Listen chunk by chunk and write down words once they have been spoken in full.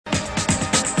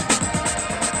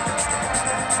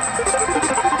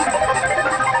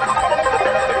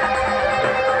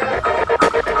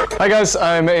Hi guys,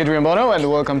 I'm Adrian Bono and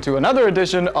welcome to another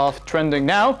edition of Trending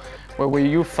Now, where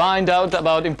you find out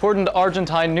about important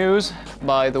Argentine news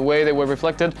by the way they were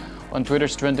reflected on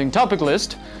Twitter's trending topic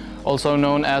list, also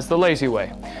known as the lazy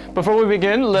way. Before we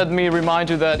begin, let me remind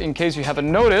you that in case you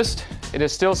haven't noticed, it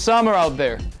is still summer out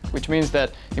there, which means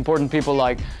that important people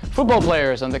like football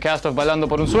players and the cast of Bailando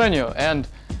por un Sueño, and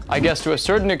I guess to a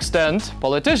certain extent,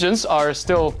 politicians are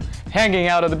still hanging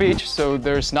out at the beach, so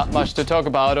there's not much to talk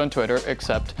about on Twitter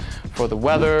except for the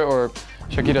weather or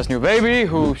Shakira's new baby,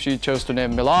 who she chose to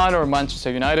name Milan or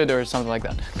Manchester United or something like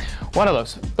that. One of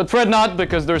those. But fret not,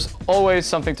 because there's always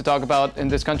something to talk about in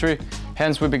this country.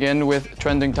 Hence we begin with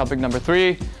trending topic number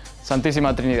 3,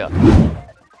 Santísima Trinidad.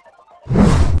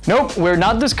 Nope, we're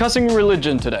not discussing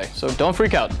religion today, so don't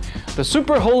freak out. The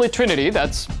Super Holy Trinity,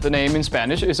 that's the name in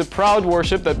Spanish, is a proud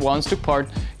worship that once took part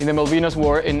in the Malvinas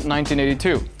War in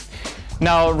 1982.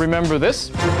 Now, remember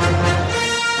this?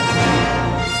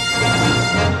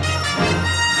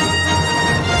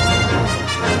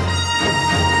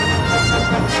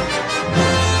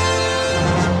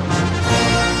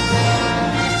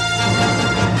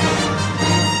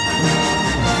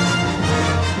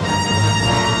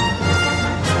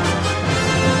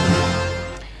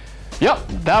 Yep,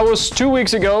 that was 2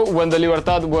 weeks ago when the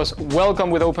Libertad was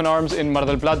welcomed with open arms in Mar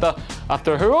del Plata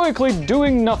after heroically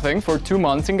doing nothing for 2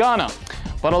 months in Ghana.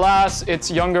 But alas, its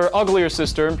younger, uglier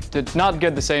sister did not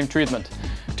get the same treatment.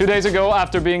 2 days ago,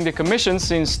 after being decommissioned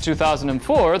since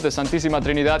 2004, the Santísima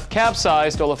Trinidad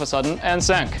capsized all of a sudden and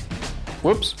sank.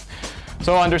 Whoops.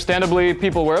 So understandably,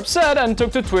 people were upset and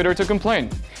took to Twitter to complain.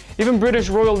 Even British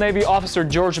Royal Navy officer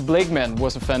George Blakeman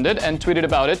was offended and tweeted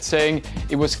about it, saying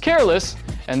it was careless,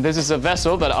 and this is a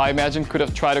vessel that I imagine could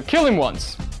have tried to kill him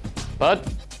once. But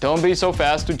don't be so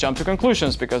fast to jump to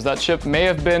conclusions, because that ship may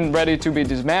have been ready to be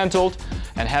dismantled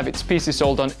and have its pieces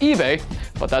sold on eBay,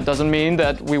 but that doesn't mean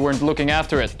that we weren't looking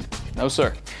after it. No,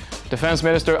 sir. Defense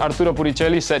Minister Arturo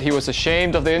Puricelli said he was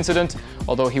ashamed of the incident,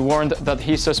 although he warned that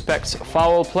he suspects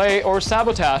foul play or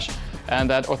sabotage and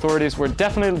that authorities were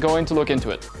definitely going to look into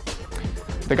it.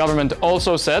 The government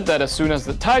also said that as soon as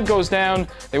the tide goes down,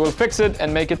 they will fix it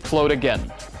and make it float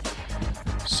again.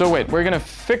 So wait, we're gonna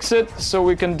fix it so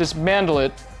we can dismantle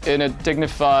it in a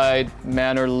dignified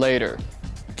manner later.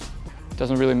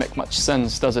 Doesn't really make much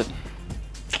sense, does it?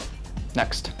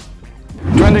 Next.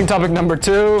 Trending topic number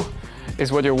 2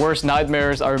 is what your worst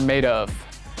nightmares are made of.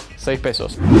 6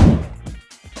 pesos.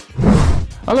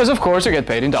 Unless, of course, you get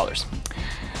paid in dollars.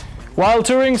 While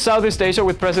touring Southeast Asia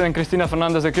with President Cristina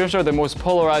Fernández de Kirchner, the most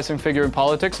polarizing figure in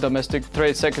politics, Domestic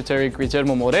Trade Secretary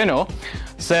Guillermo Moreno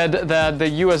said that the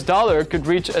US dollar could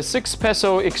reach a 6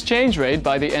 peso exchange rate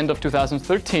by the end of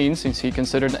 2013, since he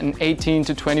considered an 18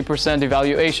 to 20%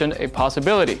 devaluation a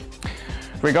possibility.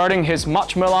 Regarding his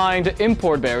much maligned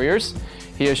import barriers,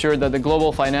 he assured that the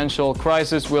global financial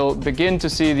crisis will begin to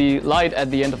see the light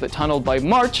at the end of the tunnel by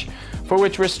March, for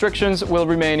which restrictions will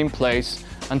remain in place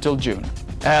until June.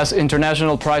 As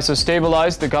international prices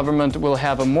stabilize, the government will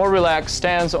have a more relaxed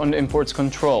stance on imports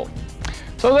control.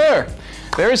 So there!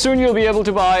 Very soon you'll be able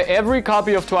to buy every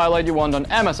copy of Twilight you want on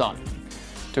Amazon.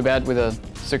 Too bad with a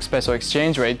 6 peso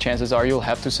exchange rate, chances are you'll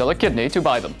have to sell a kidney to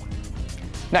buy them.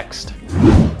 Next.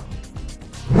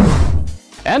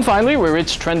 And finally, we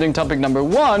reach trending topic number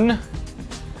 1.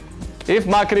 If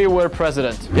Macri were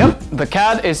president. Yep, the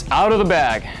cat is out of the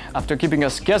bag. After keeping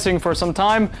us guessing for some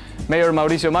time, Mayor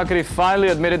Mauricio Macri finally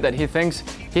admitted that he thinks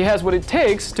he has what it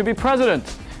takes to be president,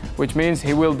 which means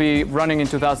he will be running in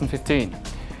 2015.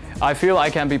 I feel I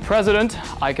can be president.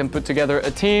 I can put together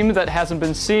a team that hasn't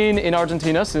been seen in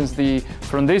Argentina since the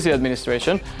Frondizi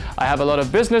administration. I have a lot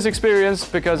of business experience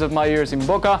because of my years in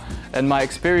Boca and my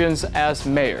experience as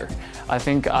mayor. I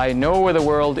think I know where the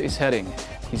world is heading,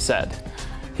 he said.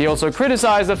 He also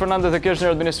criticized the Fernández de Kirchner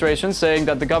administration, saying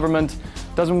that the government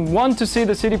doesn't want to see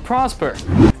the city prosper.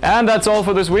 And that's all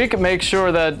for this week. Make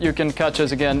sure that you can catch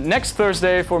us again next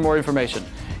Thursday for more information.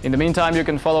 In the meantime, you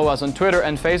can follow us on Twitter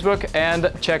and Facebook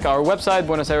and check our website,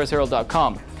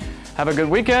 buenosairesherald.com. Have a good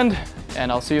weekend,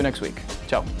 and I'll see you next week.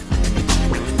 Ciao.